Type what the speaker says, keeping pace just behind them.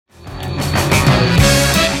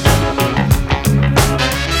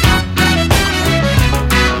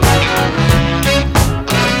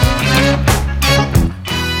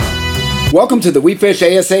Welcome to the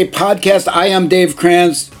WeFishASA podcast. I am Dave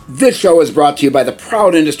Kranz. This show is brought to you by the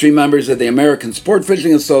proud industry members of the American Sport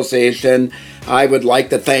Fishing Association. I would like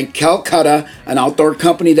to thank Calcutta, an outdoor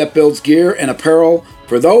company that builds gear and apparel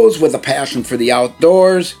for those with a passion for the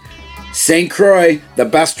outdoors. St. Croix, the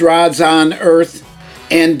best rods on earth.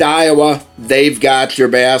 And Iowa, they've got your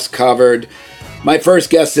bass covered. My first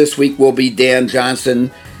guest this week will be Dan Johnston.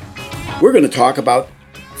 We're going to talk about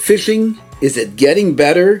fishing. Is it getting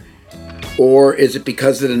better? Or is it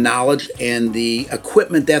because of the knowledge and the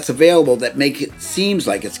equipment that's available that make it seems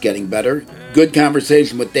like it's getting better? Good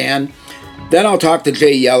conversation with Dan. Then I'll talk to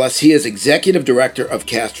Jay Yelas. He is Executive Director of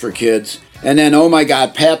Cast for Kids. And then, oh my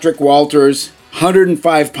God, Patrick Walters,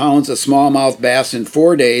 105 pounds of smallmouth bass in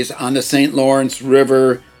 4 days on the St. Lawrence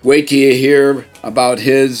River. Wait till you hear about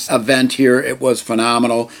his event here. It was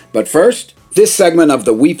phenomenal. But first, this segment of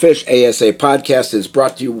the WeFishASA podcast is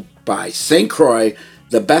brought to you by St. Croix,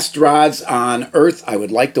 the best rods on earth. I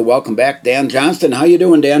would like to welcome back Dan Johnston. How you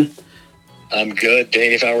doing, Dan? I'm good,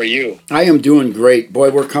 Dave. How are you? I am doing great.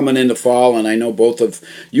 Boy, we're coming into fall, and I know both of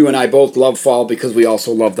you and I both love fall because we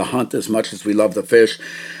also love to hunt as much as we love to fish.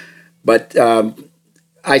 But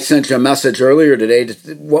I sent you a message earlier today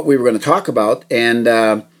to what we were going to talk about, and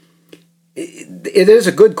it is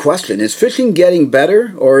a good question. Is fishing getting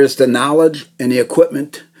better, or is the knowledge and the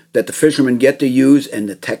equipment that the fishermen get to use and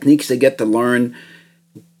the techniques they get to learn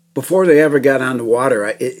before they ever got on the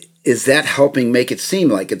water, is that helping make it seem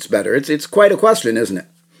like it's better? It's quite a question, isn't it?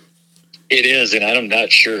 It is, and I'm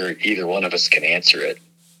not sure either one of us can answer it.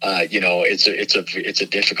 It's a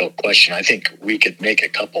difficult question. I think we could make a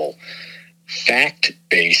couple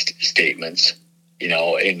fact-based statements.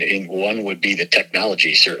 And one would be the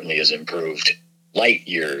technology certainly has improved light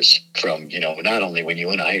years from not only when you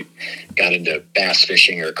and I got into bass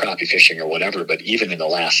fishing or crappie fishing or whatever, but even in the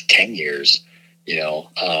last 10 years.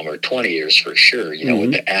 Or 20 years for sure,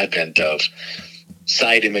 with the advent of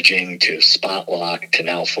side imaging to spot lock to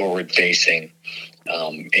now forward facing.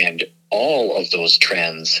 And all of those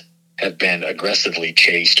trends have been aggressively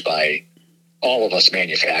chased by all of us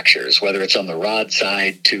manufacturers, whether it's on the rod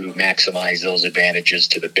side to maximize those advantages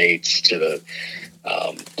to the baits, to the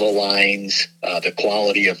lines, the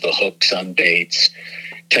quality of the hooks on baits,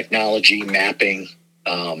 technology, mapping,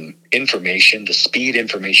 information, the speed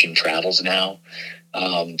information travels now.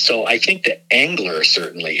 So I think the angler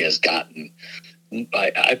certainly has gotten,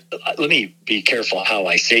 let me be careful how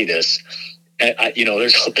I say this. There's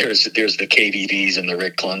the KVDs and the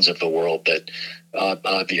Rick Cluns of the world that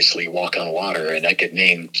obviously walk on water, and I could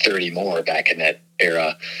name 30 more back in that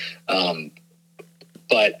era.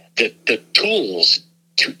 But the tools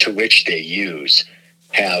to which they use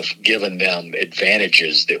have given them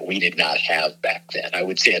advantages that we did not have back then. I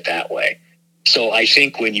would say it that way. So I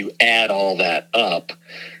think when you add all that up,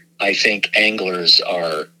 I think anglers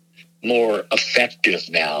are more effective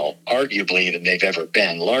now, arguably, than they've ever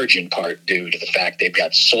been, large in part due to the fact they've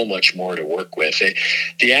got so much more to work with.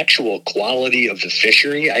 The actual quality of the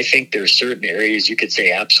fishery, I think there's certain areas you could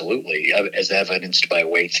say absolutely, as evidenced by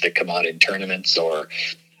weights that come out in tournaments or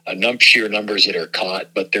sheer numbers that are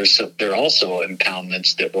caught, but there are also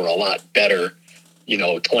impoundments that were a lot better,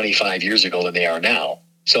 25 years ago than they are now.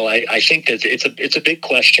 So I think that it's a big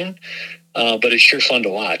question, but it's sure fun to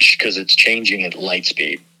watch because it's changing at light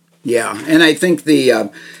speed. Yeah, and I think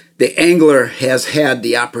the angler has had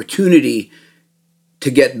the opportunity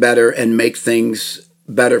to get better and make things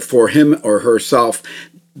better for him or herself.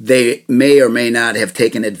 They may or may not have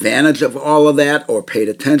taken advantage of all of that or paid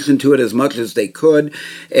attention to it as much as they could.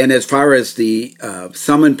 And as far as the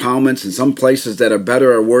some impoundments in some places that are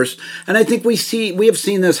better or worse, and I think we have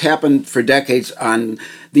seen this happen for decades on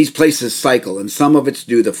these places cycle, and some of it's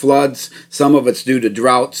due to floods, some of it's due to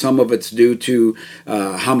drought, some of it's due to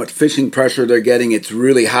how much fishing pressure they're getting. It's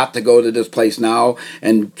really hot to go to this place now,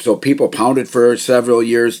 and so people pound it for several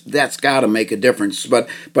years. That's got to make a difference. But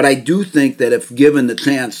I do think that if given the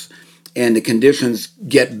chance and the conditions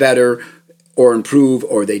get better or improve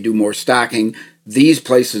or they do more stocking, these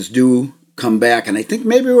places do come back. And I think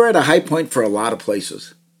maybe we're at a high point for a lot of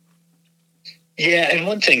places. Yeah, and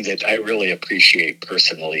one thing that I really appreciate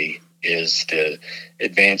personally is the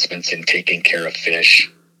advancements in taking care of fish,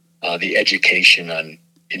 the education on,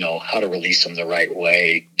 how to release them the right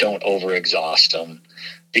way. Don't overexhaust them.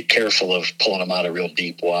 Be careful of pulling them out of real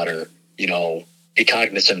deep water. Be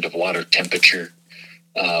cognizant of water temperature,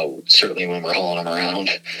 certainly when we're hauling them around.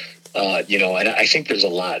 And I think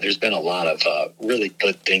there's been a lot of really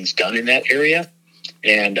good things done in that area.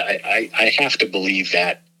 And I have to believe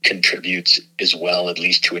that contributes as well, at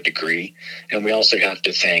least to a degree. And we also have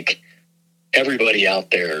to thank everybody out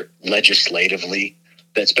there legislatively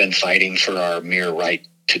that's been fighting for our mere right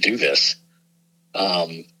to do this.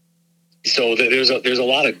 So there's a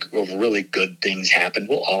lot of really good things happen.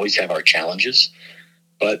 We'll always have our challenges,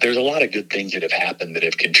 but there's a lot of good things that have happened that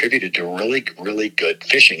have contributed to really, really good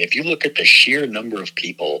fishing. If you look at the sheer number of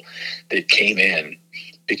people that came in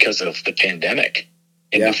because of the pandemic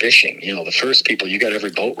into fishing, the first people, you got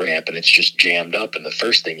every boat ramp and it's just jammed up. And the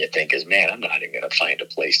first thing you think is, man, I'm not even going to find a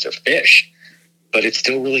place to fish, but it's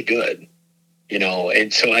still really good,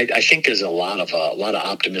 And so I think there's a lot of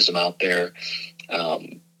optimism out there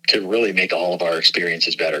to really make all of our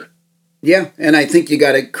experiences better. Yeah, and I think you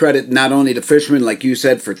got to credit not only the fishermen, like you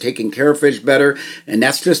said, for taking care of fish better, and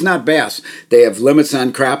that's just not bass. They have limits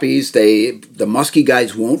on crappies. The muskie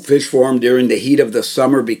guys won't fish for them during the heat of the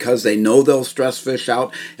summer because they know they'll stress fish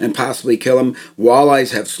out and possibly kill them.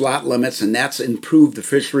 Walleyes have slot limits, and that's improved the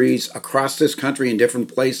fisheries across this country in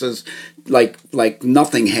different places like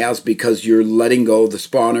nothing has, because you're letting go of the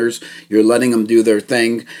spawners. You're letting them do their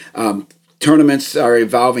thing. Tournaments are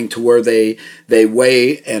evolving to where they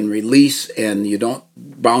weigh and release, and you don't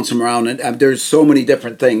bounce them around. And there's so many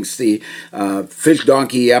different things. The fish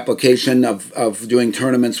donkey application of doing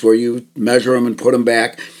tournaments where you measure them and put them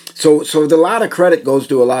back. So a lot of credit goes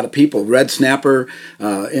to a lot of people. Red snapper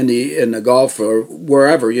in the Gulf or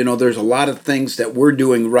wherever. There's a lot of things that we're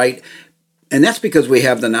doing right. And that's because we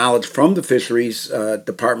have the knowledge from the fisheries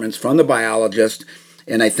departments, from the biologists,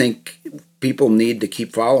 and I think people need to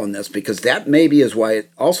keep following this, because that maybe is why it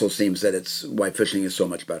also seems that it's why fishing is so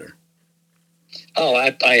much better. Oh,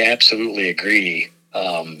 I absolutely agree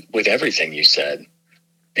with everything you said,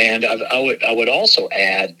 and I would also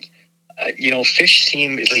add, fish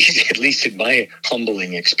seem, at least in my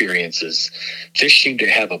humbling experiences, fish seem to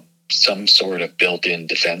have some sort of built-in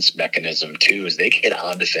defense mechanism too, as they get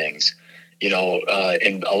onto things.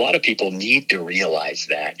 And a lot of people need to realize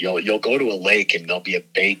that. You'll go to a lake and there'll be a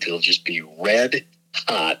bait that'll just be red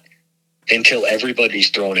hot until everybody's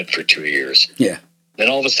thrown it for 2 years. Yeah. Then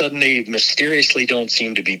all of a sudden they mysteriously don't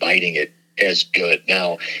seem to be biting it as good.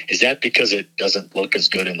 Now, is that because it doesn't look as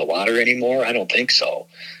good in the water anymore? I don't think so.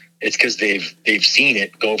 It's because they've seen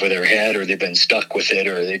it go over their head, or they've been stuck with it,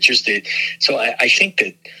 or so I think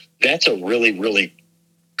that's a really, really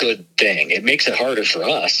good thing. It makes it harder for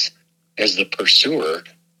us as the pursuer,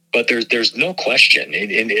 but there's no question,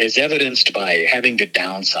 and as evidenced by having to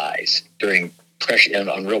downsize during pressure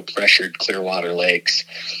on real pressured clear water lakes.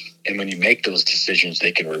 And when you make those decisions,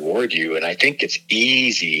 they can reward you. And I think it's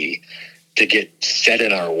easy to get set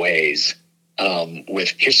in our ways with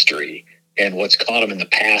history and what's caught them in the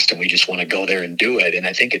past, and we just want to go there and do it. And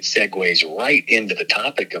I think it segues right into the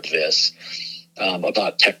topic of this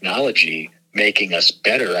about technology making us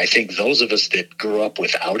better. I think those of us that grew up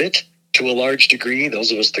without it, to a large degree,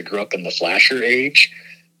 those of us that grew up in the flasher age,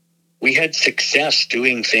 we had success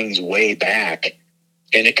doing things way back,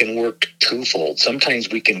 and it can work twofold. Sometimes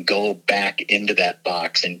we can go back into that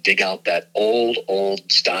box and dig out that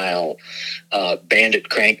old style bandit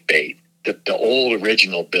crankbait, the old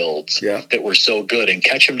original builds that were so good, and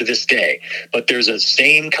catch them to this day. But there's a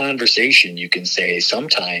same conversation you can say.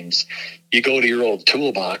 Sometimes you go to your old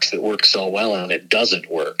toolbox that works so well and it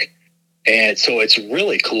doesn't work. And so it's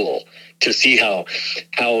really cool to see how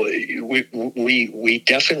we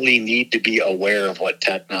definitely need to be aware of what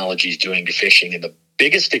technology is doing to fishing. And the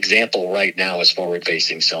biggest example right now is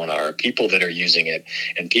forward-facing sonar. People that are using it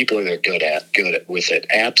and people that are good with it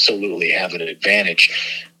absolutely have an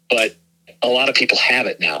advantage. But a lot of people have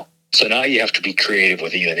it now. So now you have to be creative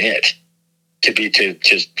with even it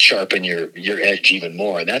to sharpen your edge even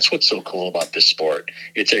more. And that's what's so cool about this sport.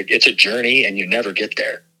 It's a journey, and you never get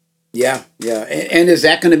there. Yeah. And is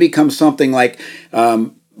that going to become something like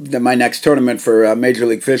my next tournament for Major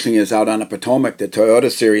League Fishing is out on the Potomac, the Toyota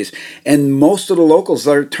Series, and most of the locals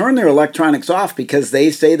turn their electronics off because they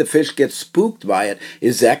say the fish get spooked by it.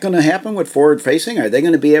 Is that going to happen with forward-facing? Are they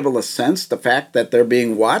going to be able to sense the fact that they're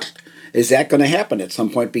being watched? Is that going to happen at some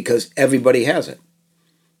point because everybody has it?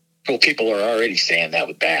 Well, people are already saying that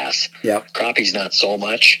with bass. Yeah. Crappie's not so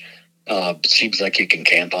much. Seems like you can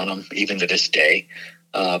camp on them even to this day.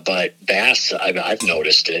 But bass, I've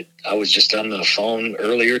noticed it. I was just on the phone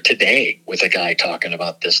earlier today with a guy talking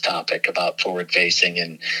about this topic, about forward-facing,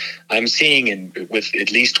 and I'm seeing,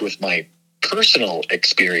 at least with my personal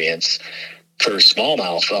experience for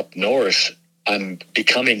smallmouth up north, I'm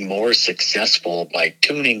becoming more successful by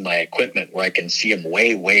tuning my equipment where I can see them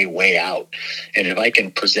way, way, way out. And if I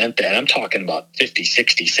can present that, I'm talking about 50,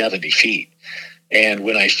 60, 70 feet. And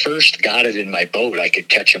when I first got it in my boat, I could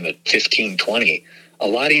catch them at 15, 20. A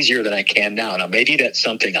lot easier than I can now. Now, maybe that's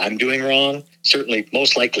something I'm doing wrong. Certainly,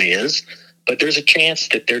 most likely is. but there's a chance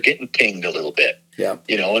that they're getting pinged a little bit. Yeah.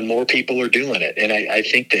 And more people are doing it. And I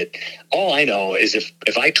think that all I know is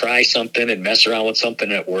if I try something and mess around with something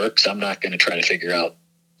that works, I'm not going to try to figure out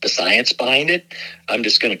the science behind it. I'm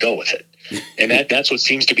just going to go with it. And that's what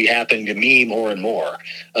seems to be happening to me more and more,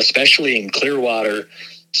 especially in clear water,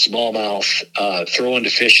 smallmouth, throwing to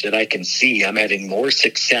fish that I can see. I'm having more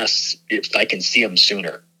success if I can see them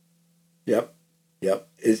sooner. Yep.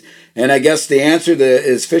 And I guess the answer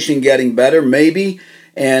is fishing getting better? Maybe.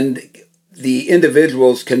 And the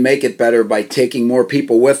individuals can make it better by taking more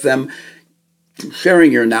people with them,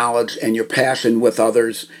 sharing your knowledge and your passion with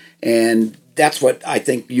others. And that's what I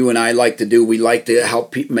think you and I like to do. We like to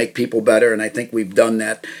help make people better, and I think we've done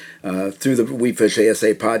that through the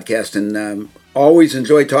WeFishASA podcast. And always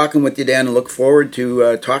enjoy talking with you, Dan, and look forward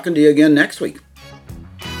to talking to you again next week.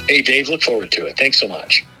 Hey, Dave, look forward to it. Thanks so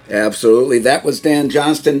much. Absolutely. That was Dan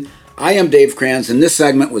Johnston. I am Dave Kranz, and this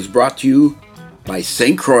segment was brought to you by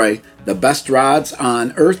St. Croix, the best rods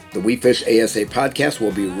on earth. The WeFishASA podcast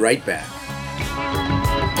will be right back.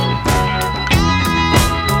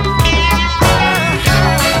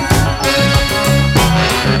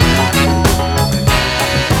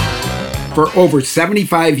 For over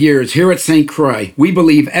 75 years here at St. Croix, we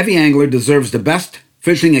believe every angler deserves the best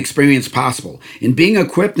fishing experience possible in being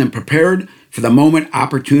equipped and prepared for the moment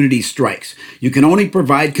opportunity strikes. You can only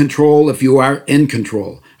provide control if you are in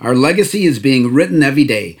control. Our legacy is being written every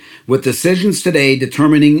day, with decisions today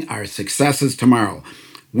determining our successes tomorrow.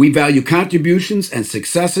 We value contributions and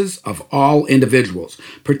successes of all individuals,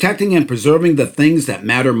 protecting and preserving the things that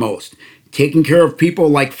matter most, taking care of people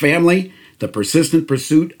like family, the persistent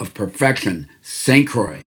pursuit of perfection. St.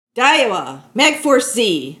 Croix. Daiwa MagForce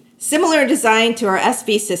Z, similar in design to our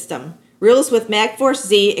SV system. Reels with MagForce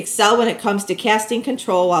Z excel when it comes to casting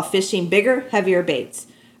control while fishing bigger, heavier baits.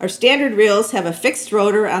 Our standard reels have a fixed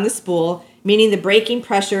rotor on the spool, meaning the braking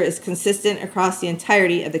pressure is consistent across the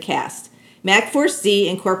entirety of the cast. MagForce Z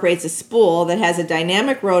incorporates a spool that has a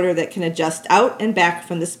dynamic rotor that can adjust out and back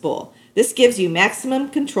from the spool. This gives you maximum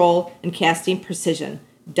control and casting precision.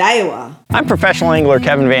 Daiwa. I'm professional angler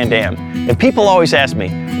Kevin Van Dam, and people always ask me,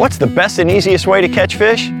 what's the best and easiest way to catch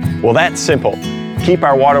fish? Well, that's simple. Keep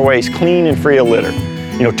our waterways clean and free of litter.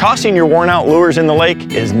 Tossing your worn-out lures in the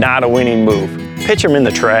lake is not a winning move. Pitch them in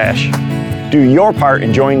the trash. Do your part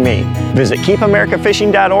and join me. Visit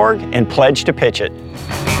keepamericafishing.org and pledge to pitch it.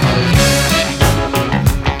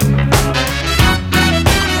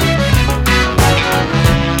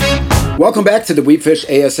 Welcome back to the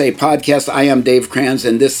WeFishASA podcast. I am Dave Kranz,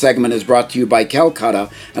 and this segment is brought to you by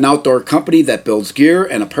Calcutta, an outdoor company that builds gear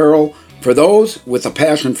and apparel for those with a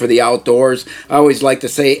passion for the outdoors. I always like to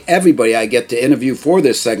say everybody I get to interview for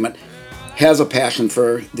this segment has a passion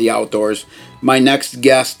for the outdoors. My next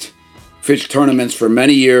guest fished tournaments for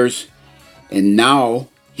many years, and now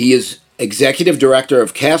he is Executive Director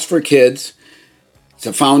of Cast for Kids. It's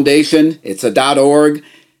a foundation. It's a .org.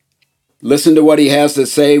 Listen to what he has to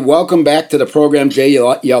say. Welcome back to the program, Jay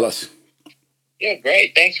Yelas. Yeah,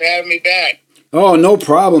 great. Thanks for having me back. Oh, no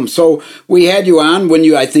problem. So we had you on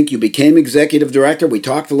when I think you became executive director. We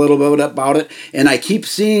talked a little bit about it, and I keep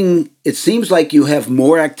seeing, it seems like you have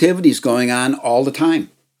more activities going on all the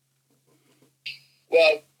time.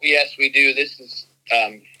 Well, yes, we do. This is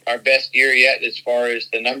our best year yet as far as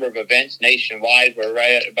the number of events nationwide. We're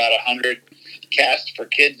right at about 100 Cast for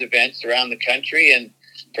Kids events around the country, and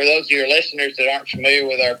for those of your listeners that aren't familiar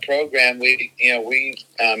with our program, we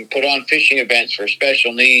put on fishing events for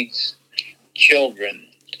special needs children,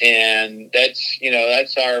 and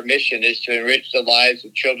that's our mission, is to enrich the lives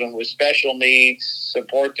of children with special needs,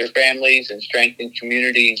 support their families, and strengthen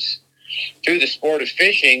communities through the sport of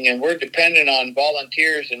fishing. And we're dependent on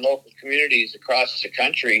volunteers in local communities across the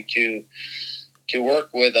country to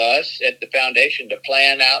work with us at the foundation to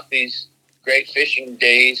plan out these great fishing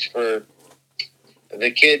days for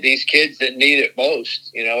these kids that need it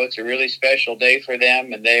most. It's a really special day for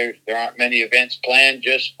them, and there aren't many events planned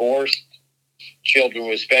just for children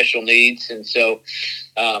with special needs. And so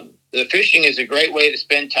the fishing is a great way to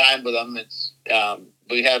spend time with them. It's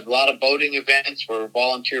we have a lot of boating events where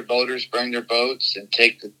volunteer boaters bring their boats and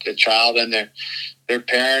take the child and their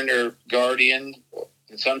parent or guardian,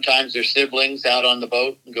 and sometimes their siblings, out on the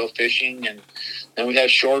boat and go fishing. And then we have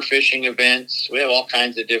shore fishing events. We have all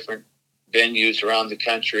kinds of different venues around the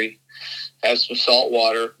country. Have some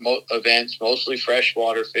saltwater events, mostly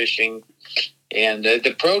freshwater fishing, and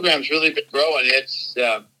the program's really been growing. It's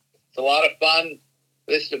a lot of fun.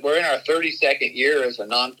 We're in our 32nd year as a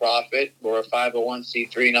nonprofit. We're a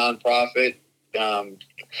 501c3 nonprofit,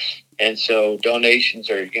 and so donations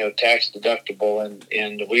are tax deductible,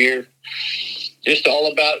 and we're just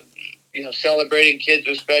all about celebrating kids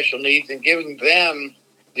with special needs and giving them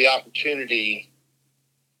the opportunity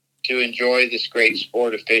to enjoy this great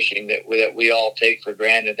sport of fishing that we all take for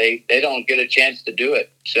granted. They don't get a chance to do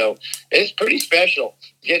it. So it's pretty special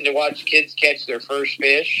getting to watch kids catch their first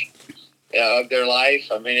fish of their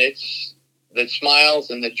life. I mean, it's the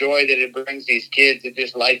smiles and the joy that it brings these kids. It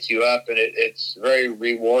just lights you up, and it's very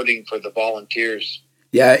rewarding for the volunteers.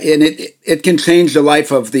 Yeah, and it can change the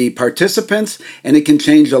life of the participants, and it can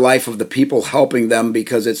change the life of the people helping them,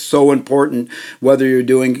 because it's so important, whether you're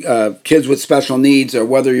doing kids with special needs or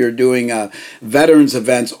whether you're doing veterans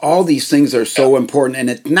events. All these things are so important, and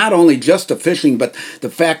it's not only just the fishing, but the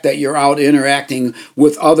fact that you're out interacting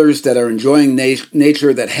with others that are enjoying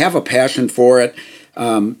nature, that have a passion for it.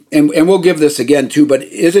 And we'll give this again, too, but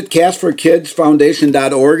is it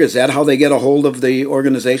castforkidsfoundation.org? Is that how they get a hold of the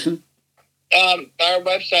organization? Our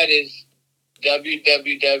website is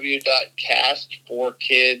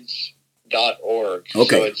www.castforkids.org.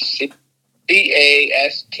 Okay. So it's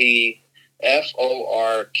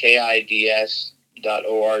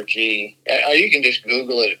CASTFORKIDS.org. You can just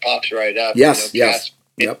Google it; it pops right up. Yes.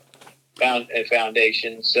 Yep.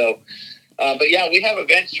 Foundation. So, but yeah, we have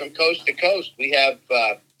events from coast to coast. We have,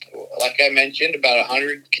 like I mentioned, about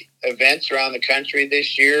 100 events around the country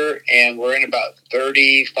this year, and we're in about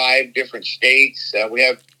 35 different states. We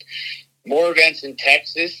have more events in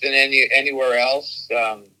Texas than anywhere else,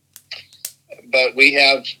 but we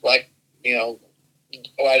have an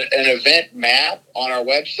event map on our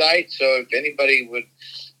website. So if anybody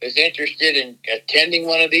is interested in attending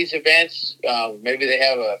one of these events, maybe they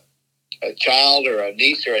have a child or a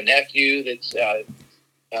niece or a nephew that's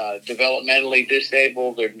developmentally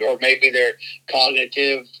disabled, or maybe they're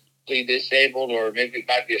cognitively disabled, or maybe it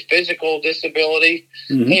might be a physical disability.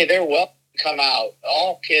 Mm-hmm. Hey, they're welcome to come out.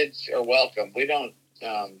 All kids are welcome. We don't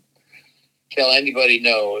tell anybody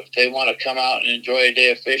no. If they want to come out and enjoy a day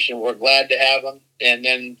of fishing, we're glad to have them. And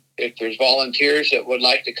then if there's volunteers that would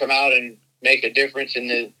like to come out and make a difference in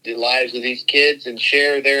the lives of these kids and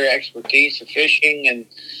share their expertise of fishing and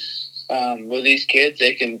with these kids,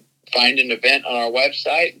 they can find an event on our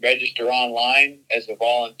website, register online as a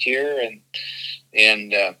volunteer, and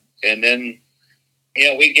then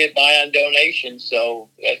we get by on donations, so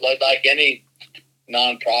like any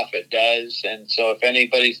nonprofit does. And so if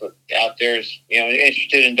anybody's out there is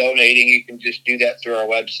interested in donating, you can just do that through our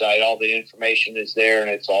website. All the information is there, and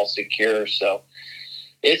it's all secure. So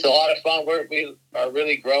it's a lot of fun. We are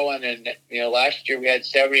really growing, and last year we had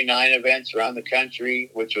 79 events around the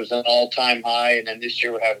country, which was an all-time high, and then this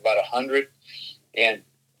year we have about 100, and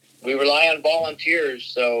we rely on volunteers.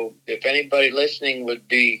 So if anybody listening would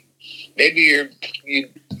be, maybe you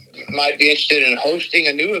might be interested in hosting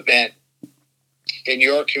a new event in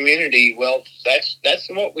your community, well, that's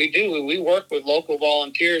what we do. We work with local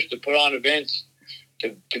volunteers to put on events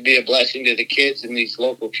to be a blessing to the kids in these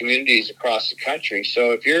local communities across the country.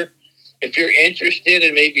 So if you're interested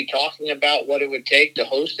in maybe talking about what it would take to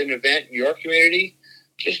host an event in your community,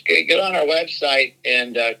 just get on our website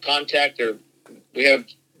and contact we have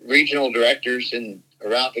regional directors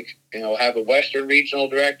around have a Western regional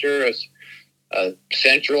director, a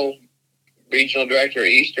Central regional director,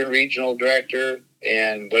 Eastern regional director,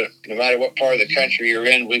 and no matter what part of the country you're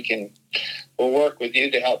in, we'll work with you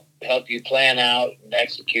to help you plan out and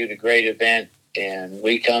execute a great event. And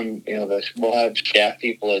we come, we'll have staff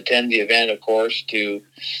people attend the event, of course, to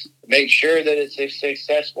make sure that it's a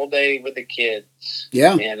successful day with the kids.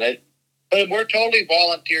 Yeah. But we're totally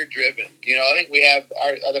volunteer driven. I think we have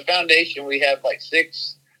the foundation. We have like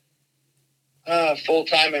 6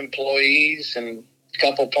 full-time employees and a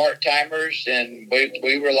couple part-timers, and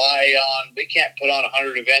we rely on. We can't put on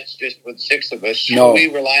 100 events just with 6 of us. So no. We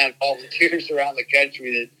rely on volunteers around the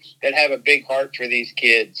country that have a big heart for these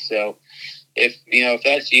kids. So if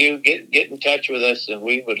that's you, get in touch with us, and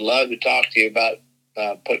we would love to talk to you about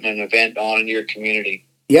putting an event on in your community.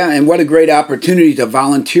 Yeah, and what a great opportunity to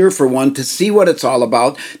volunteer for one, to see what it's all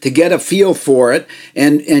about, to get a feel for it.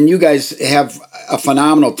 And you guys have a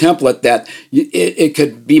phenomenal template that it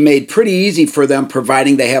could be made pretty easy for them,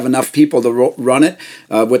 providing they have enough people to run it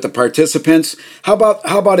with the participants. How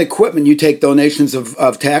about equipment? You take donations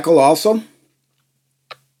of tackle also?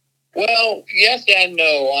 Well, yes and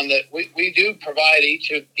no. We do provide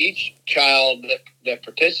each child that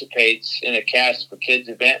participates in a Cast for Kids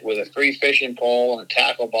event with a free fishing pole and a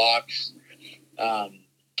tackle box. But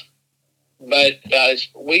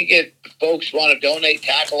we get folks want to donate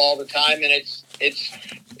tackle all the time, and if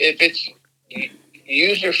it's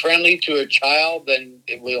user friendly to a child, then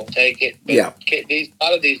we'll take it. But yeah. A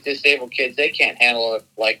lot of these disabled kids, they can't handle it.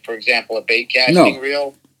 Like, for example, a bait casting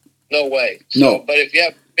reel. No way. So, no. But if you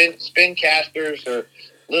have spin casters or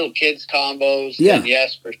little kids combos. Yeah. And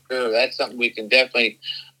yes, for sure. That's something we can definitely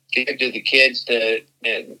give to the kids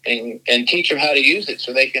and teach them how to use it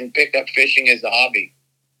so they can pick up fishing as a hobby.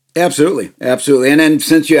 Absolutely. And then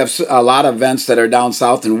since you have a lot of events that are down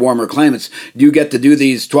south in warmer climates, do you get to do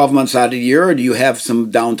these 12 months out of the year, or do you have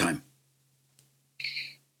some downtime?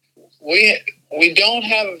 We don't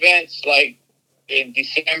have events like in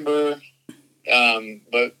December,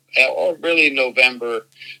 or really November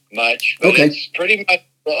much. But Okay. It's pretty much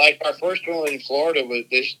like our first one in Florida was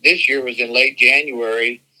this year was in late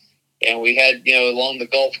January, and we had along the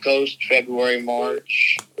Gulf Coast February,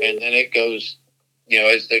 March, and then it goes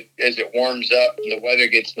as it warms up and the weather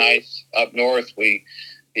gets nice up north. The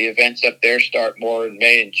events up there start more in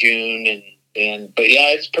May and June, but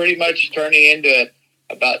yeah, it's pretty much turning into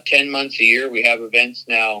about 10 months a year. We have events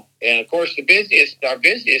now, and of course our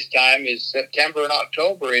busiest time is September and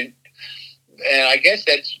October, and I guess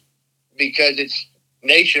that's because it's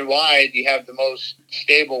nationwide. You have the most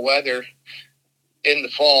stable weather in the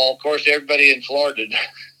fall. Of course, everybody in Florida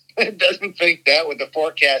doesn't think that with the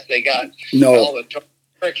forecast they got. No. All the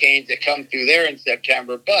hurricanes that come through there in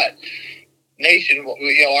September, but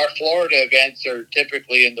our Florida events are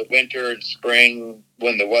typically in the winter and spring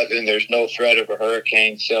when there's no threat of a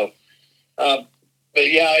hurricane. So, but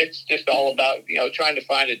yeah, it's just all about, trying to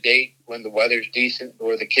find a date when the weather's decent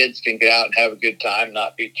where the kids can get out and have a good time,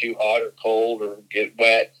 not be too hot or cold or get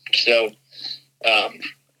wet. So,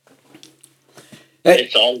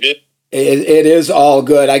 it's all good. It is all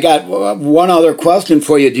good. I got one other question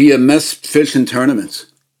for you. Do you miss fishing tournaments?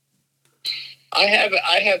 I have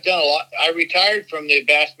done a lot. I retired from the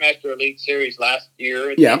Bassmaster Elite Series last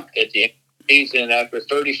year at the end of the season after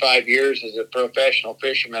 35 years as a professional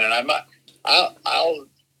fisherman, and I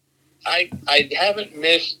haven't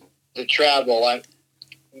missed the travel.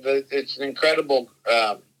 It's an incredible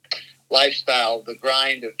lifestyle. The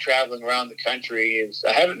grind of traveling around the country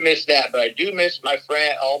I haven't missed that, but I do miss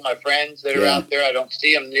all my friends that are out there. I don't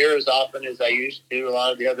see them near as often as I used to. A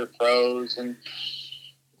lot of the other pros and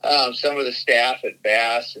some of the staff at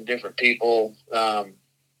Bass and different people.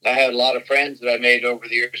 I had a lot of friends that I made over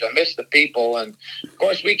the years. I miss the people, and of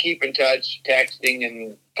course we keep in touch, texting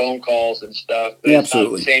and phone calls and stuff. But Absolutely. It's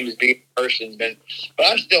not the same as being in person. But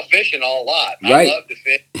I'm still fishing a lot. Right. I love to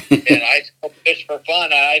fish, and I still fish for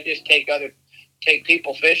fun. I just take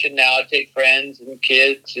people fishing now. I take friends and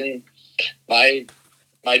kids and my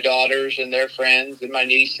daughters and their friends and my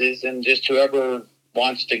nieces and just whoever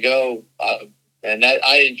wants to go. And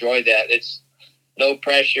I enjoy that. It's no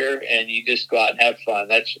pressure, and you just go out and have fun.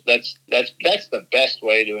 That's the best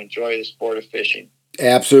way to enjoy the sport of fishing.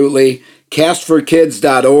 Absolutely.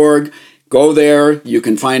 Castforkids.org. Go there. You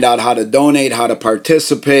can find out how to donate, how to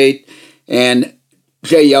participate. And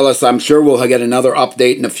Jay Yelas, I'm sure we'll get another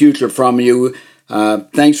update in the future from you.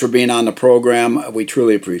 Thanks for being on the program. We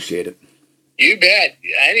truly appreciate it. You bet.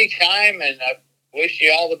 Anytime, and I wish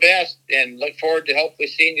you all the best, and look forward to hopefully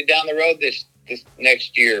seeing you down the road this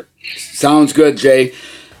next year. Sounds good, Jay.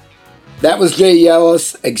 That was Jay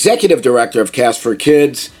Yelas, Executive Director of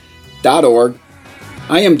CastForKids.org.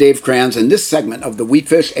 I am Dave Kranz, and this segment of the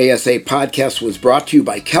WeFishASA podcast was brought to you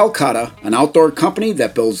by Calcutta, an outdoor company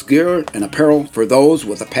that builds gear and apparel for those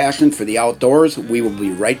with a passion for the outdoors. We will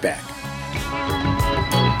be right back.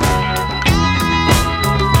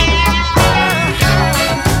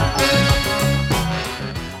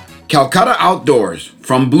 Calcutta Outdoors.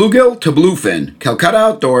 From bluegill to bluefin, Calcutta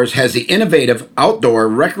Outdoors has the innovative outdoor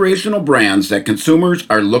recreational brands that consumers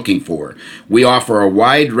are looking for. We offer a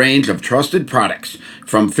wide range of trusted products,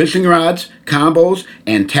 from fishing rods, combos,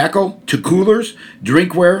 and tackle to coolers,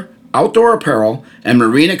 drinkware, outdoor apparel, and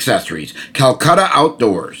marine accessories. Calcutta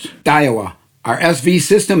Outdoors. Daiwa. Our SV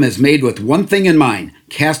system is made with one thing in mind: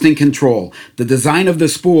 casting control. The design of the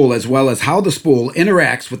spool, as well as how the spool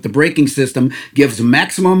interacts with the braking system, gives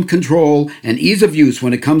maximum control and ease of use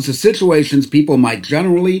when it comes to situations people might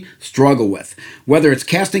generally struggle with. Whether it's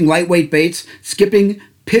casting lightweight baits, skipping,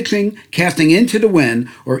 pitching, casting into the wind,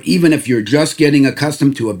 or even if you're just getting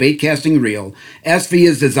accustomed to a bait casting reel, SV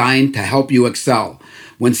is designed to help you excel.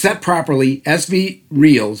 When set properly, SV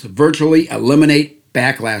reels virtually eliminate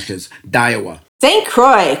backlashes. Daiwa. St.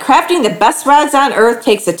 Croix, crafting the best rods on earth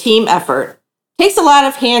takes a team effort. Takes a lot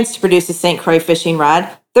of hands to produce a St. Croix fishing rod,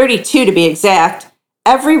 32 to be exact.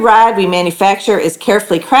 Every rod we manufacture is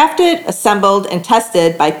carefully crafted, assembled, and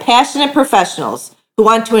tested by passionate professionals who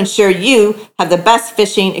want to ensure you have the best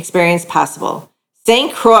fishing experience possible.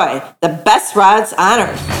 St. Croix, the best rods on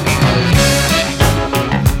earth.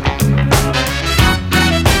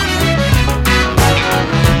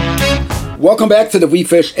 Welcome back to the We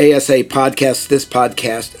Fish ASA podcast. This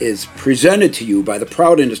podcast is presented to you by the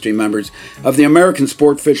proud industry members of the American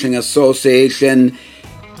Sport Fishing Association.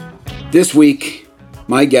 This week,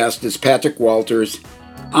 my guest is Patrick Walters.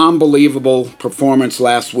 Unbelievable performance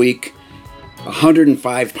last week.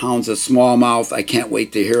 105 pounds of smallmouth. I can't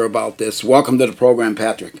wait to hear about this. Welcome to the program,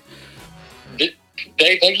 Patrick. Dave,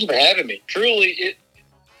 thank you for having me. Truly,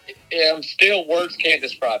 still words can't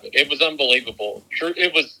describe it. It was unbelievable.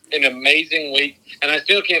 It was an amazing week, and I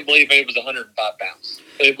still can't believe it was 105 pounds.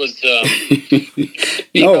 It was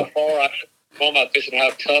No. Smallmouth fishing,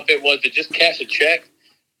 how tough it was to just catch a check,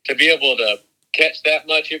 to be able to catch that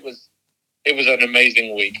much. It was an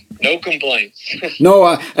amazing week. No complaints.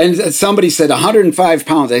 No, and somebody said 105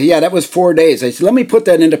 pounds. Yeah, that was 4 days. I said, let me put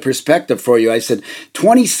that into perspective for you. I said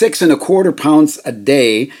 26 and a quarter pounds a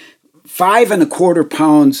day, 5 and a quarter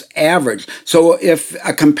pounds average. So if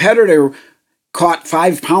a competitor caught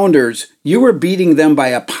 5 pounders, you were beating them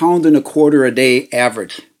by 1.25 pounds a day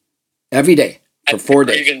average every day for 4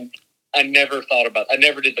 days. I never thought about it. I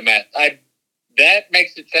never did the math. That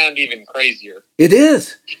makes it sound even crazier. It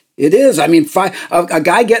is. It is. I mean, a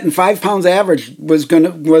guy getting 5 pounds average was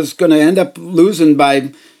gonna end up losing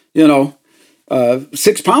by,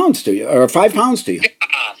 6 pounds to you or 5 pounds to you.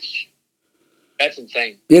 Gosh, that's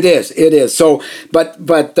insane. It is. It is. So, but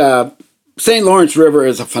St. Lawrence River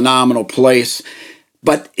is a phenomenal place.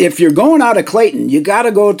 But if you're going out of Clayton, you got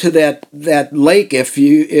to go to that lake if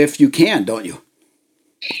you can, don't you?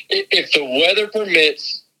 If the weather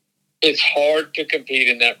permits, it's hard to compete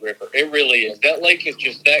in that river. It really is. That lake is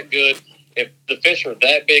just that good. If the fish are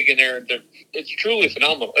that big in there, it's truly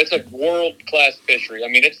phenomenal. It's a world-class fishery. I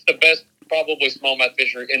mean, it's the best, probably smallmouth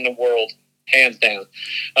fishery in the world, hands down.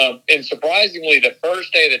 And surprisingly, the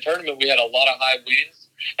first day of the tournament, we had a lot of high winds.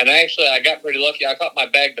 And I got pretty lucky. I caught my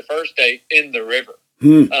bag the first day in the river.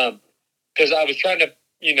 Because I was trying to,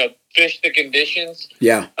 fish the conditions.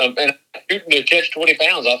 Yeah. And I was shooting to catch 20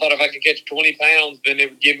 pounds. I thought if I could catch 20 pounds, then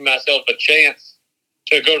it would give myself a chance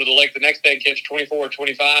to go to the lake the next day and catch 24 or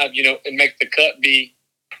 25, and make the cut be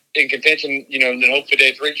in contention, and then hopefully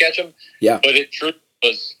day 3 catch them. Yeah. But it truly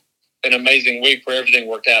was an amazing week where everything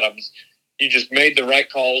worked out. You just made the right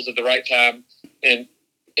calls at the right time and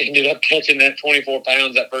ended up catching that 24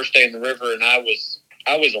 pounds that first day in the river. And I was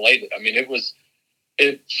elated. I mean,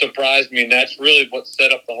 it surprised me, and that's really what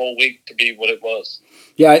set up the whole week to be what it was.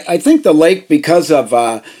 Yeah, I think the lake, because of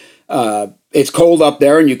it's cold up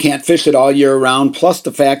there and you can't fish it all year round, plus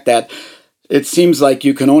the fact that it seems like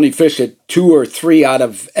you can only fish it 2 or 3 out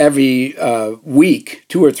of every week,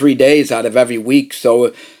 2 or 3 days out of every week.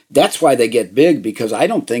 So that's why they get big, because I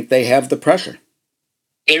don't think they have the pressure.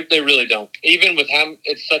 They really don't. Even with how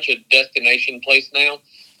it's such a destination place now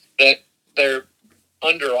that they're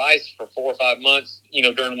under ice for 4 or 5 months,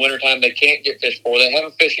 during wintertime, they can't get fished for. They have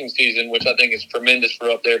a fishing season, which I think is tremendous for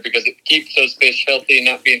up there because it keeps those fish healthy and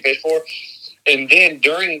not being fished for. And then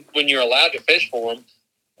when you're allowed to fish for them,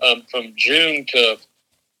 from June to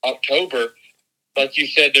October, like you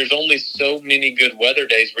said, there's only so many good weather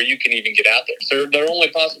days where you can even get out there. So they're only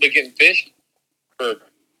possibly getting fished for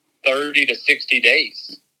 30 to 60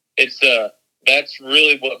 days. That's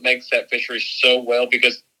really what makes that fishery so well,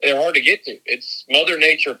 because they're hard to get to. It's Mother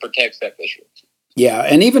Nature protects that fishery. Yeah,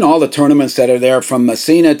 and even all the tournaments that are there from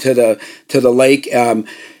Messina to the lake,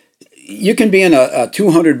 you can be in a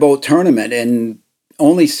 200 boat tournament and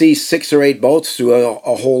only see 6 or 8 boats through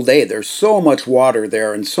a whole day. There's so much water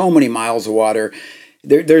there and so many miles of water.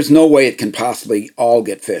 There's no way it can possibly all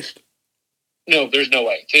get fished. No, there's no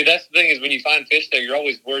way. See, that's the thing is when you find fish there, you're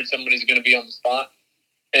always worried somebody's going to be on the spot.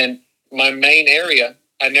 And my main area,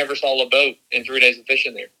 I never saw a boat in 3 days of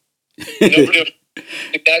fishing there. Nobody.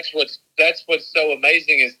 That's what's so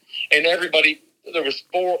amazing is, and everybody. There was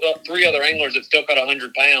 3 other anglers that still caught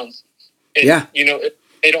 100 pounds. And, yeah.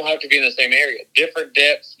 They don't have to be in the same area. Different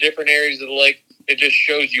depths, different areas of the lake. It just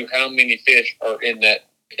shows you how many fish are in that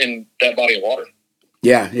body of water.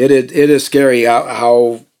 Yeah, it is scary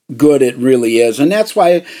how good it really is, and that's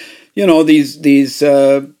why, these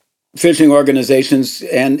fishing organizations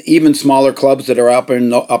and even smaller clubs that are up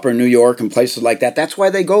in upper New York and places like that, that's why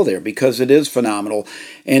they go there, because it is phenomenal.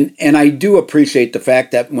 And I do appreciate the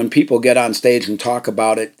fact that when people get on stage and talk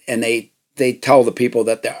about it and they tell the people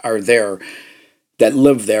that are there, that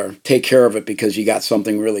live there, take care of it because you got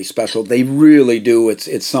something really special. They really do.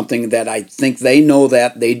 It's something that I think they know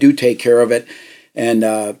that they do take care of it. And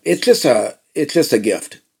it's just a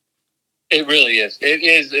gift. It really is. It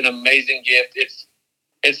is an amazing gift.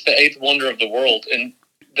 It's the 8th wonder of the world, and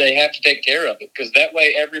they have to take care of it because that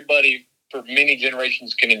way everybody for many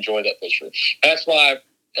generations can enjoy that fishery. That's why,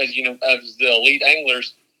 as you know, as the elite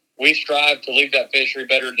anglers, we strive to leave that fishery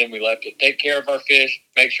better than we left it. Take care of our fish,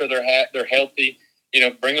 make sure they're healthy,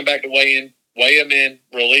 bring them back to weigh them in,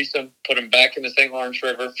 release them, put them back in the St. Lawrence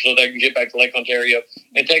River so they can get back to Lake Ontario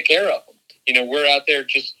and take care of them. We're out there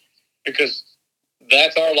just because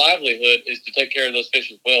that's our livelihood, is to take care of those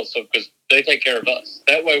fish as well. So, because they take care of us.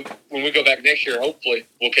 That way, when we go back next year, hopefully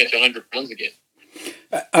we'll catch 100 pounds again.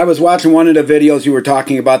 I was watching one of the videos. You were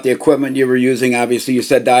talking about the equipment you were using. Obviously, you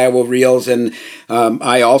said Daiwa reels, and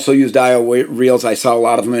I also use Daiwa reels. I saw a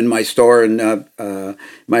lot of them in my store and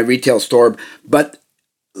my retail store. But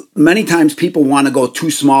many times people want to go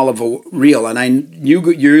too small of a reel, and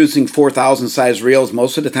you're using 4,000 size reels.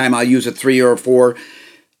 Most of the time, I'll use a 3 or a 4.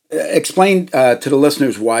 Explain to the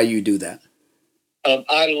listeners why you do that.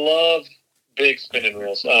 I love big spinning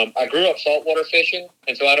reels. I grew up saltwater fishing,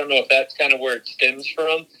 and so I don't know if that's kind of where it stems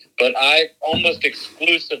from, but I almost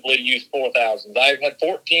exclusively use 4,000s. I've had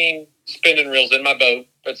 14 spinning reels in my boat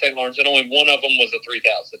at St. Lawrence, and only one of them was a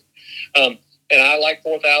 3,000. And I like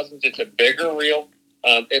 4,000s. It's a bigger reel.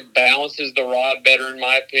 It balances the rod better, in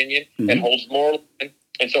my opinion. Mm-hmm. It holds more line.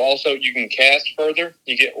 And so also you can cast further.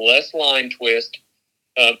 You get less line twist.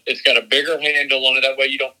 It's got a bigger handle on it. That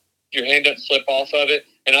way your hand doesn't slip off of it.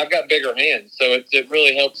 And I've got bigger hands, so it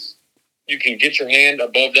really helps. You can get your hand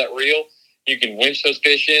above that reel. You can winch those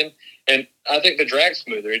fish in. And I think the drag's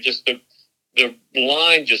smoother. It just, the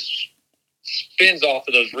line just spins off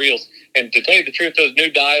of those reels. And to tell you the truth, those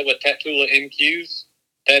new Daiwa Tatula MQs,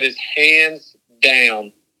 that is hands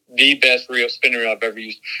down the best spinning reel I've ever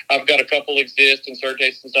used. I've got a couple exist and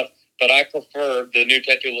Surtace and stuff, but I prefer the new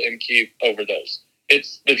Tatula MQ over those.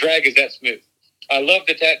 The drag is that smooth. I love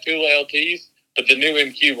the Tatula LTs, but the new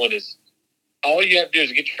MQ one is, all you have to do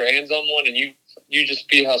is get your hands on one, and you just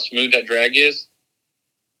feel how smooth that drag is.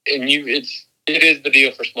 And it is the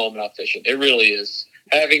deal for smallmouth fishing. It really is.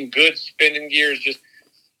 Having good spinning gear is just,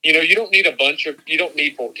 you don't need you don't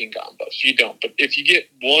need 14 combos. You don't. But if you get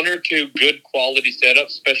 1 or 2 good quality setups,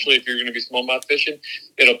 especially if you're going to be smallmouth fishing,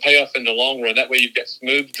 it'll pay off in the long run. That way you've got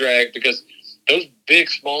smooth drag, because those big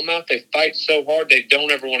smallmouth, they fight so hard, they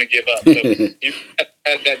don't ever want to give up. So you have to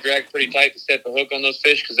have that drag pretty tight to set the hook on those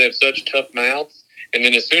fish, because they have such tough mouths. And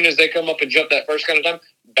then as soon as they come up and jump that first kind of time,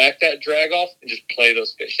 back that drag off and just play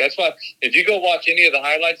those fish. That's why if you go watch any of the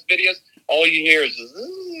highlights videos, all you hear is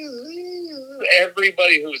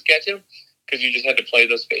everybody who was catching them, because you just had to play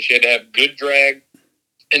those fish. You had to have good drag.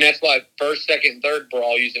 And that's why first, second, and third were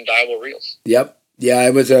all using Daiwa reels. Yep. Yeah,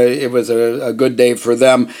 it was a good day for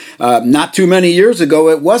them. Not too many years ago,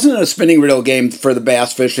 it wasn't a spinning reel game for the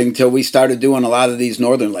bass fishing till we started doing a lot of these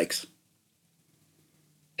northern lakes.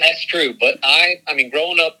 That's true, but I mean,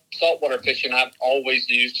 growing up saltwater fishing, I've always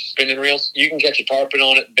used spinning reels. You can catch a tarpon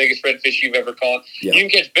on it, biggest redfish you've ever caught. Yeah. You can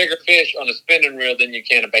catch bigger fish on a spinning reel than you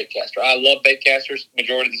can a bait caster. I love bait casters.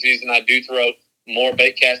 Majority of the season, I do throw more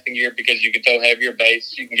bait casting gear because you can throw heavier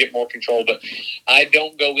baits. You can get more control, but I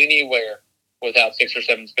don't go anywhere without 6 or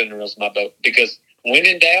 7 spinning reels in my boat, because when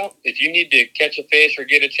in doubt, if you need to catch a fish or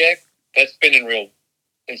get a check, that spinning reel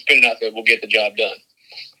and spinning outfit will get the job done.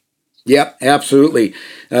 Yep, absolutely.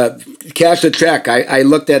 Cash a check. I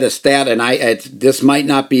looked at a stat, and this might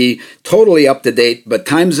not be totally up to date, but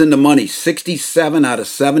times in the money, 67 out of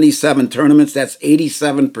 77 tournaments, that's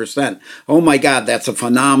 87%. Oh my God, that's a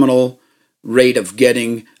phenomenal rate of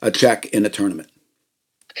getting a check in a tournament.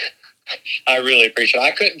 I really appreciate it.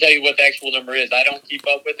 I couldn't tell you what the actual number is. I don't keep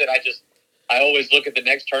up with it. I always look at the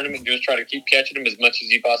next tournament and just try to keep catching them as much as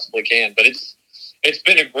you possibly can. But it's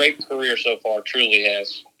been a great career so far. Truly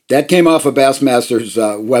has. That came off of Bassmaster's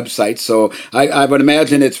website, so I would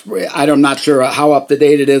imagine I'm not sure how up to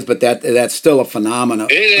date it is, but that's still a phenomenon.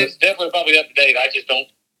 It is definitely probably up to date.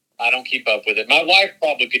 I don't keep up with it. My wife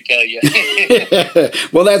probably could tell you.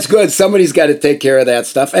 Well, that's good. Somebody's got to take care of that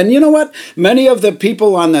stuff. And you know what? Many of the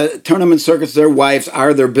people on the tournament circuits, their wives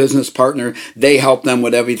are their business partner. They help them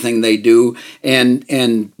with everything they do, and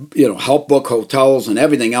help book hotels and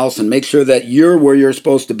everything else, and make sure that you're where you're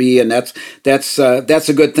supposed to be. And that's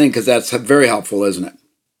a good thing, because that's very helpful, isn't it?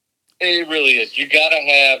 It really is. You got to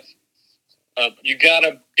have. You got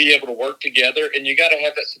to be able to work together, and you got to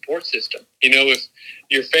have that support system. If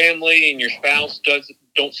your family and your spouse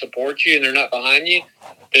don't support you and they're not behind you,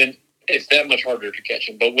 then it's that much harder to catch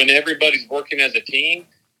them. But when everybody's working as a team,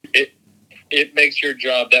 it makes your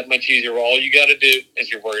job that much easier. All you got to do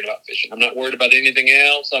is you're worried about fishing. I'm not worried about anything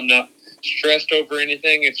else. I'm not stressed over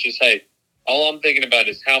anything. It's just, hey, all I'm thinking about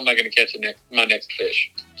is how am I going to catch my next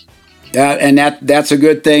fish. And that's a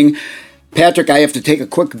good thing. Patrick, I have to take a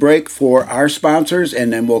quick break for our sponsors,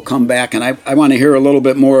 and then we'll come back. And I want to hear a little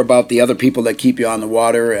bit more about the other people that keep you on the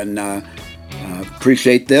water and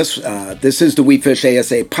Appreciate this. This is the We Fish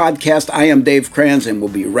ASA podcast. I am Dave Kranz, and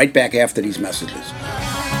we'll be right back after these messages.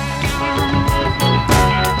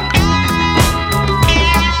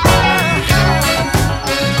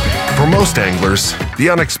 For most anglers, the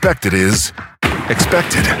unexpected is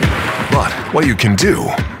expected. But what you can do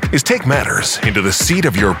is take matters into the seat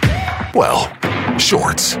of your, well,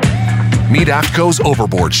 shorts. Meet AFTCO's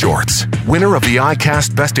Overboard Shorts, winner of the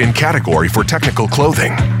ICAST Best in category for technical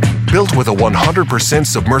clothing. Built with a 100%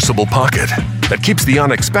 submersible pocket that keeps the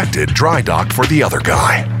unexpected dry docked for the other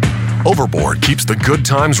guy. Overboard keeps the good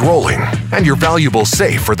times rolling and your valuables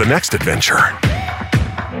safe for the next adventure.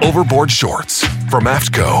 Overboard Shorts from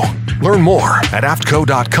AFTCO. Learn more at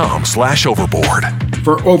aftco.com/overboard.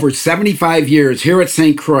 For over 75 years here at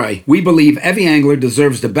St. Croix, we believe every angler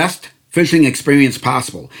deserves the best fishing experience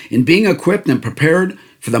possible in being equipped and prepared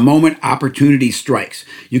for the moment opportunity strikes.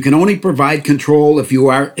 You can only provide control if you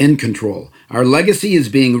are in control. Our legacy is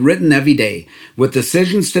being written every day, with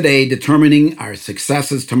decisions today determining our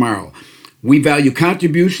successes tomorrow. We value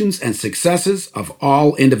contributions and successes of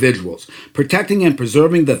all individuals, protecting and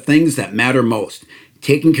preserving the things that matter most,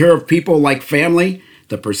 taking care of people like family,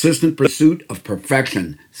 the persistent pursuit of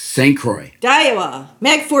perfection. St. Croix. Daiwa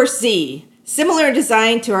MagForce Z, similar in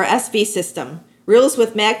design to our SV system. Reels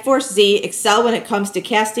with MagForce Z excel when it comes to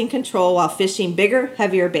casting control while fishing bigger,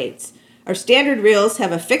 heavier baits. Our standard reels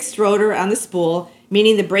have a fixed rotor on the spool,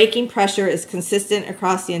 meaning the braking pressure is consistent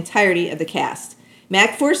across the entirety of the cast.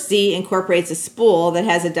 MagForce Z incorporates a spool that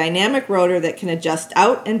has a dynamic rotor that can adjust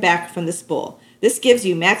out and back from the spool. This gives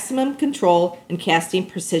you maximum control and casting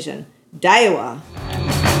precision. Daiwa.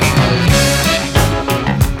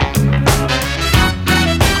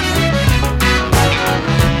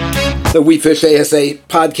 The We Fish ASA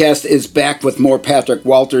podcast is back with more Patrick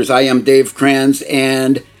Walters. I am Dave Kranz,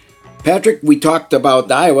 and Patrick, we talked about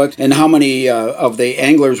Daiwa and how many of the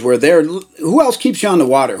anglers were there. Who else keeps you on the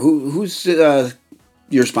water? Who's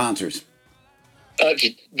your sponsors?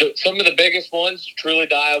 Some of the biggest ones, truly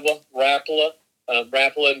Daiwa, Rapala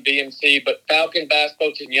and BMC, but Falcon Bass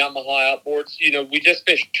Boats and Yamaha Outboards. You know, we just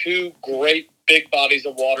fished two great big bodies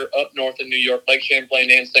of water up north in New York, Lake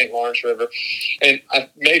Champlain and St. Lawrence River. And I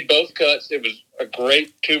made both cuts. It was a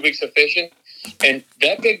great 2 weeks of fishing. And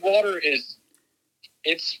that big water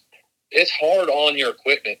it's hard on your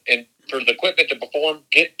equipment. And for the equipment to perform,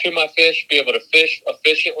 get to my fish, be able to fish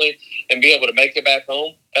efficiently, and be able to make it back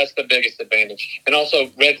home, that's the biggest advantage. And also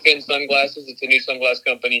Redfin Sunglasses. It's a new sunglass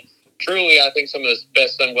company. Truly, I think some of the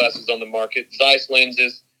best sunglasses on the market. Zeiss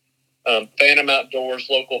lenses. Phantom Outdoors,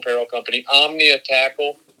 local apparel company, Omnia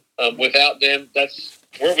Tackle. Without them,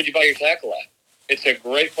 where would you buy your tackle at? It's a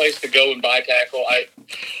great place to go and buy tackle.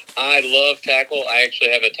 I love tackle. I actually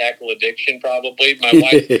have a tackle addiction, probably. My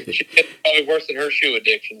wife, she's probably worse than her shoe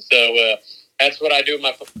addiction. So that's what I do in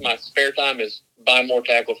my spare time is buy more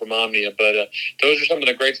tackle from Omnia. But those are some of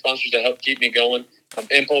the great sponsors that help keep me going.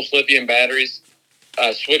 Impulse Lithium batteries.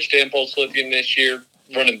 I switched to Impulse Lithium this year,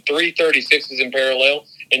 running 336s in parallel.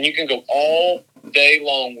 And you can go all day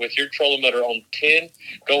long with your trolling motor on 10,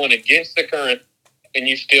 going against the current, and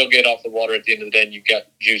you still get off the water at the end of the day, and you've got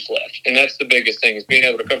juice left. And that's the biggest thing, is being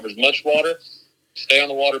able to cover as much water, stay on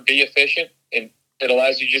the water, be efficient, and it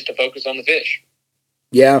allows you just to focus on the fish.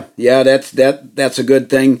 Yeah, that's a good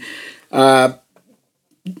thing.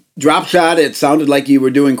 Drop shot, it sounded like you were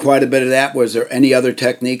doing quite a bit of that. Was there any other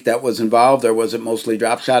technique that was involved, or was it mostly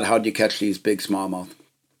drop shot? How'd you catch these big smallmouth?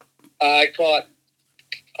 I caught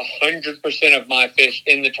 100% of my fish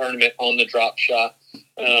in the tournament on the drop shot.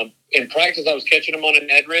 In practice, I was catching them on a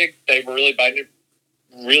Ned rig. They were really biting it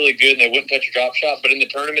really good, and they wouldn't touch a drop shot. But in the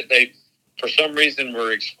tournament, they, for some reason,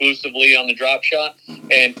 were exclusively on the drop shot.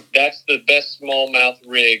 And that's the best smallmouth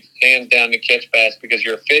rig, hands down, to catch bass, because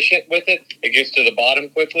you're efficient with it. It gets to the bottom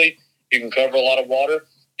quickly. You can cover a lot of water.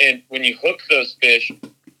 And when you hook those fish,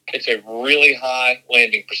 it's a really high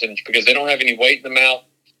landing percentage because they don't have any weight in the mouth.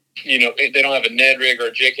 You know, they don't have a Ned rig or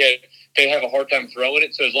a jig head. They have a hard time throwing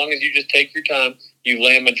it. So as long as you just take your time, you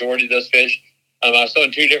land majority of those fish. I was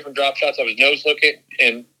throwing two different drop shots. I was nose hooking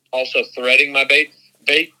and also threading my bait.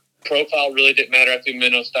 Bait profile really didn't matter. I threw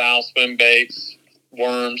minnow style, swim baits,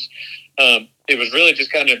 worms. It was really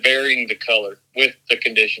just kind of varying the color with the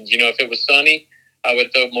conditions. You know, if it was sunny, I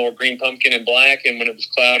would throw more green pumpkin and black. And when it was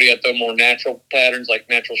cloudy, I'd throw more natural patterns like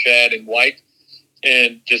natural shad and white,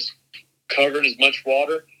 and just covered as much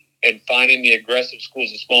water and finding the aggressive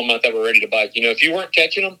schools of smallmouth that were ready to bite. You know, if you weren't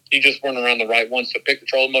catching them, you just weren't around the right ones. So pick the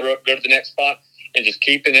trolling motor up, go to the next spot, and just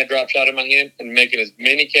keeping that drop shot in my hand and making as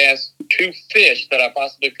many casts to fish that I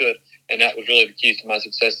possibly could. And that was really the keys to my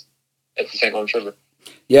success at the St. Lawrence River.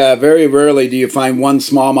 Yeah, very rarely do you find one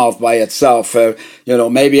smallmouth by itself.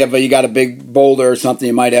 Maybe if you got a big boulder or something,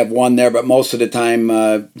 you might have one there, but most of the time,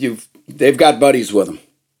 they've got buddies with them.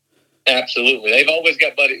 Absolutely. They've always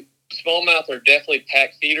got buddies. Smallmouth are definitely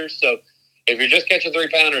pack feeders, so if you're just catching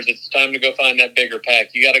 3-pounders, it's time to go find that bigger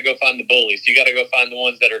pack. You got to go find the bullies. You got to go find the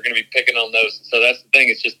ones that are going to be picking on those. So that's the thing.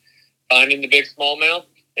 It's just finding the big smallmouth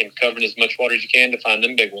and covering as much water as you can to find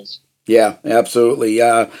them big ones. Yeah, absolutely.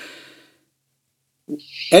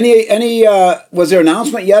 Was there an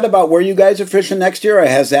announcement yet about where you guys are fishing next year, or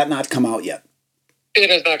has that not come out yet? It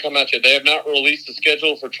has not come out yet. They have not released the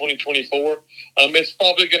schedule for 2024. It's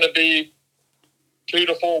probably going to be 2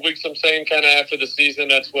 to 4 weeks, I'm saying, kind of after the season.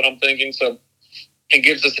 That's what I'm thinking. So it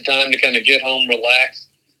gives us the time to kind of get home, relax,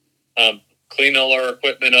 clean all our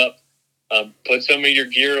equipment up, put some of your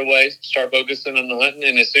gear away, start focusing on the hunting.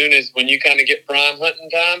 And as soon as when you kind of get prime hunting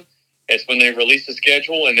time, that's when they release the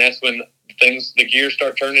schedule, and that's when the gear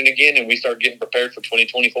start turning again, and we start getting prepared for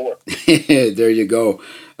 2024. There you go.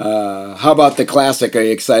 How about the Classic? Are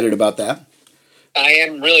you excited about that? I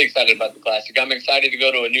am really excited about the Classic. I'm excited to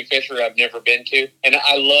go to a new fishery I've never been to, and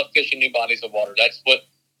I love fishing new bodies of water. That's what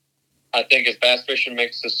I think is bass fishing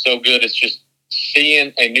makes us so good. It's just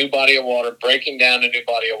seeing a new body of water, breaking down a new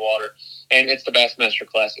body of water, and it's the Bassmaster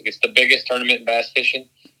Classic. It's the biggest tournament in bass fishing,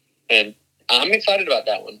 and I'm excited about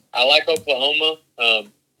that one. I like Oklahoma.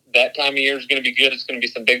 That time of year is going to be good. It's going to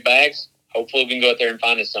be some big bags. Hopefully we can go out there and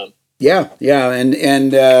find us some. Yeah,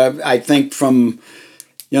 and I think from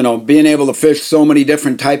being able to fish so many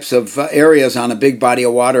different types of areas on a big body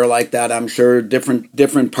of water like that, I'm sure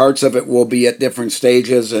different parts of it will be at different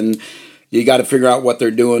stages, and you got to figure out what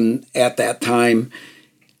they're doing at that time.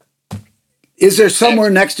 Is there somewhere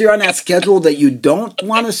next year on that schedule that you don't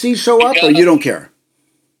want to see show up, or you don't care?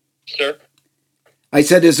 Sure. I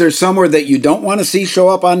said, is there somewhere that you don't want to see show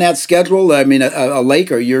up on that schedule? I mean, a lake,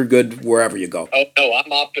 or you're good wherever you go? Oh, no,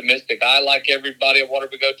 I'm optimistic. I like every body of water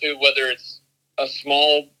we go to, whether it's a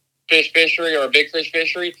small fish fishery or a big fish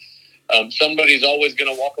fishery. Somebody's always going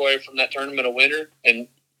to walk away from that tournament a winner, and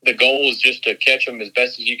the goal is just to catch them as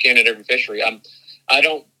best as you can at every fishery. I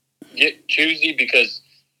don't get choosy because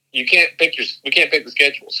we can't pick the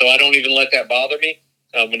schedule, so I don't even let that bother me.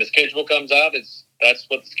 When the schedule comes out, that's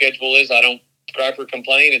what the schedule is. I don't gripe or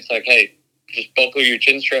complain. It's like, hey, just buckle your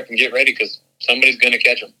chin strap and get ready because somebody's going to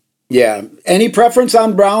catch them. Yeah. Any preference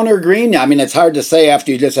on brown or green? I mean, it's hard to say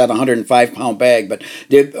after you just had a 105-pound bag, but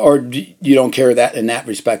you don't care that in that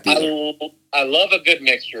respect either? I love a good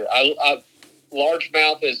mixture.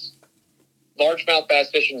 Largemouth bass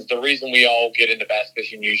fishing is the reason we all get into bass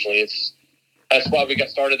fishing usually. That's why we got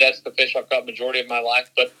started. That's the fish I've caught majority of my life,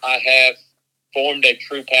 but I have formed a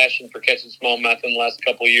true passion for catching smallmouth in the last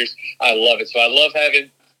couple of years. I love it. So I love having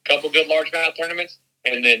a couple good largemouth tournaments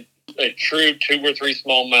and then a true 2 or 3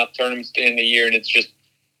 smallmouth tournaments to end the year. And it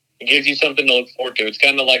gives you something to look forward to. It's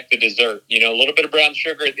kind of like the dessert, a little bit of brown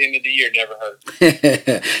sugar at the end of the year never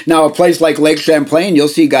hurts. Now, a place like Lake Champlain, you'll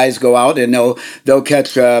see guys go out and they'll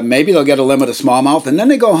catch, maybe they'll get a limit of smallmouth, and then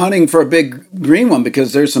they go hunting for a big green one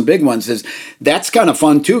because there's some big ones. That's kind of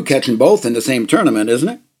fun too, catching both in the same tournament, isn't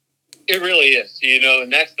it? It really is,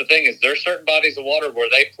 and that's the thing is there's certain bodies of water where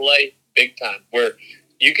they play big time, where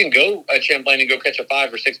you can go at Champlain and go catch a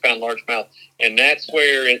 5 or 6 pound largemouth, and that's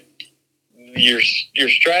where your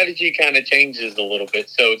strategy kind of changes a little bit.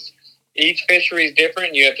 So each fishery is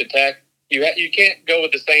different. You have to you can't go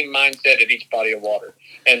with the same mindset at each body of water,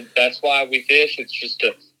 and that's why we fish. It's just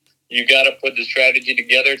you got to put the strategy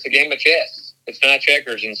together. It's a game of chess. It's not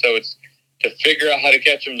checkers, and so it's to figure out how to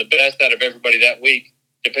catch them the best out of everybody that week.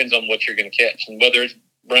 Depends on what you're going to catch. And whether it's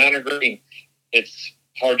brown or green, it's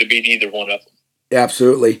hard to beat either one of them.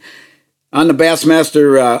 Absolutely. On the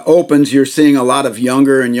Bassmaster Opens, you're seeing a lot of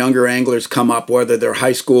younger and younger anglers come up, whether they're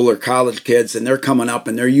high school or college kids, and they're coming up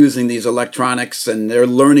and they're using these electronics and they're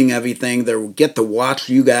learning everything. They get to watch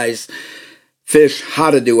you guys fish,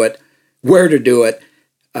 how to do it, where to do it.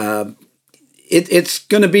 It's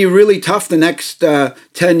going to be really tough the next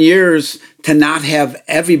 10 years to not have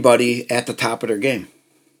everybody at the top of their game.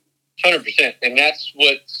 100%. And that's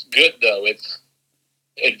what's good, though. It's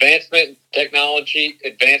advancement in technology,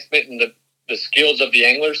 advancement in the skills of the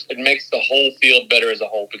anglers. It makes the whole field better as a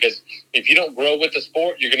whole, because if you don't grow with the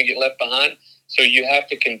sport, you're going to get left behind. So you have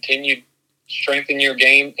to continue strengthen your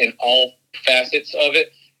game in all facets of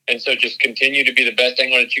it. And so just continue to be the best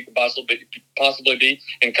angler that you could possibly be.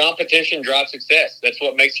 And competition drives success. That's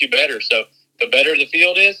what makes you better. So the better the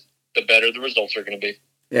field is, the better the results are going to be.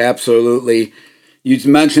 Absolutely. You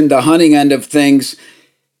mentioned the hunting end of things.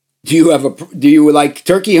 Do you like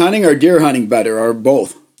turkey hunting or deer hunting better, or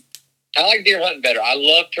both? I like deer hunting better. I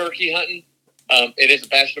love turkey hunting. It is a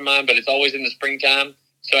passion of mine, but it's always in the springtime.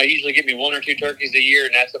 So I usually get me 1 or 2 turkeys a year,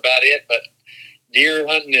 and that's about it. But deer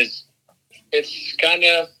hunting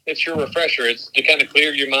it's your refresher. It's to kind of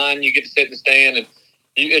clear your mind. You get to sit in the stand, and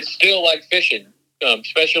it's still like fishing,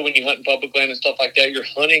 especially when you hunt in public land and stuff like that. You're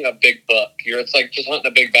hunting a big buck. It's like just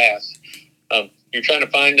hunting a big bass. You're trying to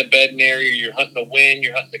find the bedding area. You're hunting the wind.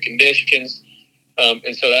 You're hunting the conditions.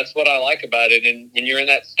 And so that's what I like about it. And when you're in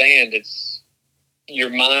that stand, your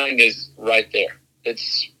mind is right there.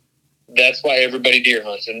 That's why everybody deer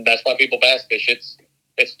hunts, and that's why people bass fish. It's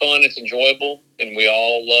fun, it's enjoyable, and we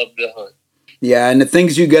all love to hunt. Yeah, and the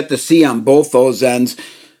things you get to see on both those ends,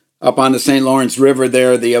 up on the St. Lawrence River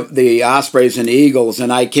there, the ospreys and eagles,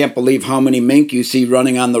 and I can't believe how many mink you see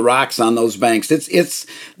running on the rocks on those banks. It's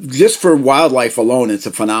just for wildlife alone, it's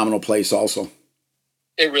a phenomenal place also.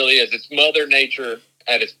 It really is. It's Mother Nature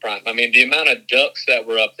at its prime. I mean, the amount of ducks that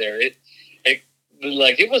were up there,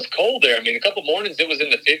 it was cold there. I mean, a couple mornings it was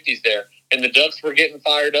in the 50s there, and the ducks were getting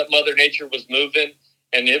fired up. Mother Nature was moving,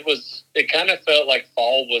 and it kind of felt like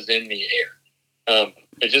fall was in the air.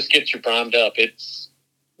 It just gets you primed up.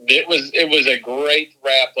 It was a great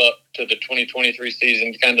wrap up to the 2023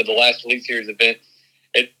 season, kind of the last Elite Series event.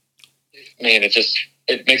 It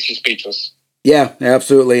makes you speechless. Yeah,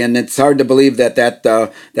 absolutely, and it's hard to believe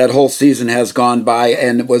that whole season has gone by,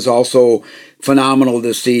 and it was also phenomenal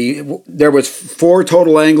to see. There was 4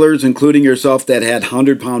 total anglers, including yourself, that had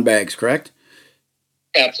 100-pound bags, correct?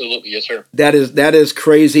 Absolutely, yes, sir. That is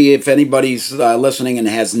crazy. If anybody's listening and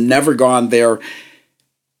has never gone there,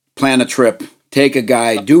 plan a trip, take a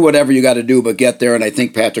guide, do whatever you got to do, but get there, and I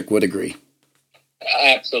think Patrick would agree.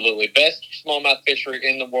 Absolutely. Best smallmouth fishery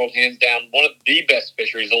in the world, hands down. One of the best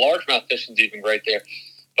fisheries. The largemouth fishing is even great there.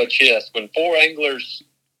 But yes, when 4 anglers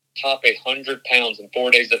top 100 pounds in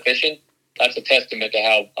 4 days of fishing, that's a testament to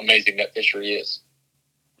how amazing that fishery is.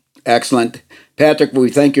 Excellent. Patrick,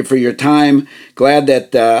 we thank you for your time. Glad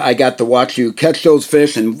that I got to watch you catch those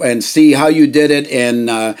fish and see how you did it,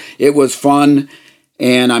 and it was fun.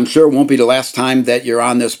 And I'm sure it won't be the last time that you're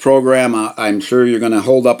on this program. I'm sure you're going to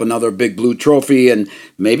hold up another big blue trophy, and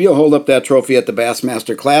maybe you'll hold up that trophy at the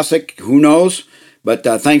Bassmaster Classic. Who knows? But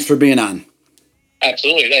thanks for being on.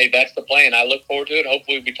 Absolutely. Hey, that's the plan. I look forward to it.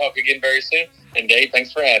 Hopefully we talk again very soon. And Dave,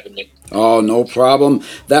 thanks for having me. Oh, no problem.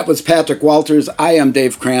 That was Patrick Walters. I am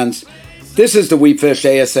Dave Kranz. This is the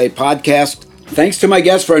WeFishASA podcast. Thanks to my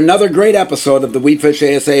guests for another great episode of the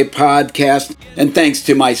WeFishASA podcast. And thanks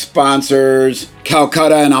to my sponsors,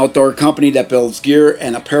 Calcutta, an outdoor company that builds gear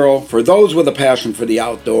and apparel for those with a passion for the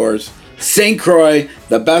outdoors. St. Croix,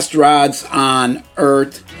 the best rods on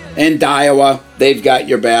earth. And Daiwa, they've got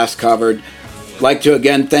your bass covered. I'd like to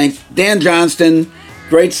again thank Dan Johnston.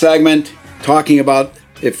 Great segment talking about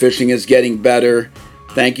if fishing is getting better.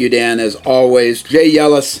 Thank you, Dan, as always. Jay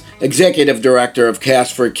Yelas, Executive Director of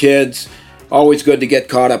Cast for Kids. Always good to get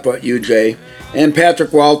caught up with you, Jay. And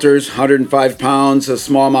Patrick Walters, 105 pounds of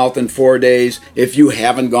smallmouth in 4 days. If you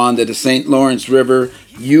haven't gone to the St. Lawrence River,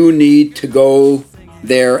 you need to go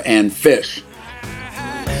there and fish.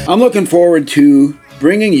 I'm looking forward to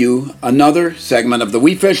bringing you another segment of the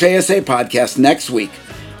WeFishASA podcast next week.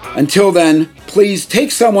 Until then, please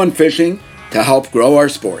take someone fishing to help grow our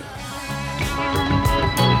sport.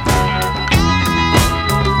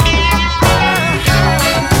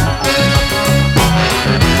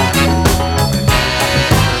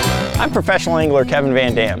 I'm professional angler Kevin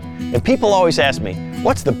Van Dam, and people always ask me,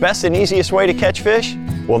 what's the best and easiest way to catch fish?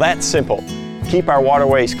 Well, that's simple. Keep our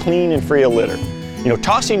waterways clean and free of litter.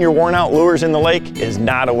 Tossing your worn out lures in the lake is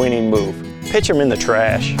not a winning move. Pitch them in the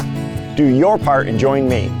trash. Do your part and join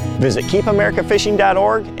me. Visit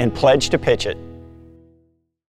keepamericafishing.org and pledge to pitch it.